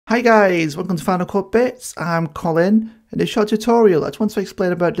Hi guys, welcome to Final Cut Bits. I'm Colin. In this short tutorial, I just want to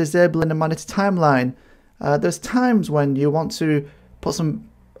explain about disabling the managed timeline. There's times when you want to put some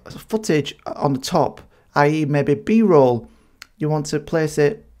footage on the top, i.e. maybe B-roll. You want to place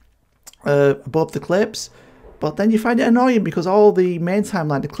it above the clips, but then you find it annoying because all the main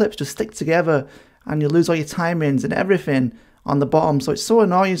timeline, the clips just stick together and you lose all your timings and everything on the bottom. So it's so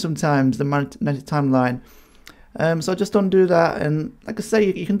annoying sometimes, the managed timeline. So just undo that, and like I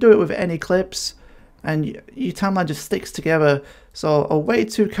say, you can do it with any clips and your timeline just sticks together. So a way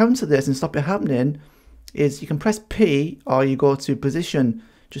to counter this and stop it happening is you can press P or you go to position,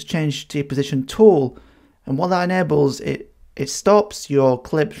 just change to your position tool, and what that enables, it stops your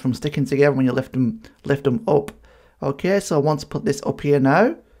clips from sticking together when you lift them up. Okay, so I want to put this up here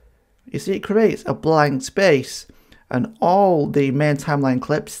now. You see it creates a blank space and all the main timeline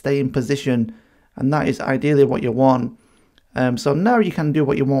clips stay in position. And that is ideally what you want. So now you can do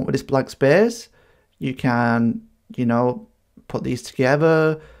what you want with this blank space. You can, put these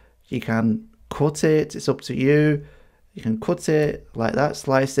together. You can cut it. It's up to you. You can cut it like that,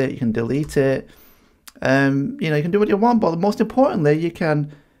 slice it. You can delete it. You can do what you want. But most importantly, you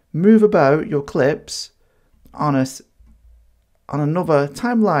can move about your clips on another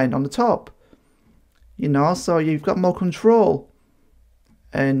timeline on the top. So you've got more control.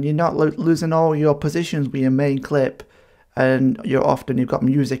 And you're not losing all your positions with your main clip, and you've got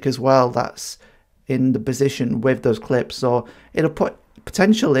music as well that's in the position with those clips, so it'll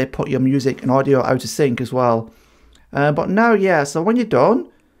potentially put your music and audio out of sync as well. But now, yeah, so when you're done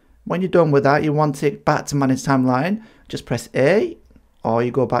with that, you want it back to manage timeline, just press A, or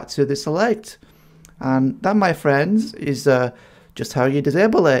you go back to the select, and that, my friends, is just how you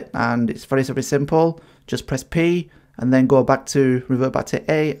disable it. And it's very simple. Just press P and then revert back to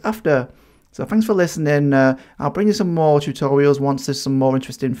A after. So thanks for listening. I'll bring you some more tutorials once there's some more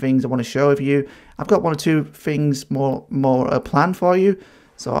interesting things I want to show with you. I've got one or two things more planned for you,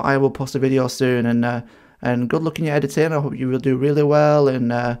 so I will post a video soon. And good luck in your editing. I hope you will do really well,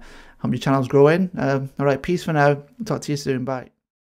 and hope your channel's growing. All right, peace for now. Talk to you soon. Bye.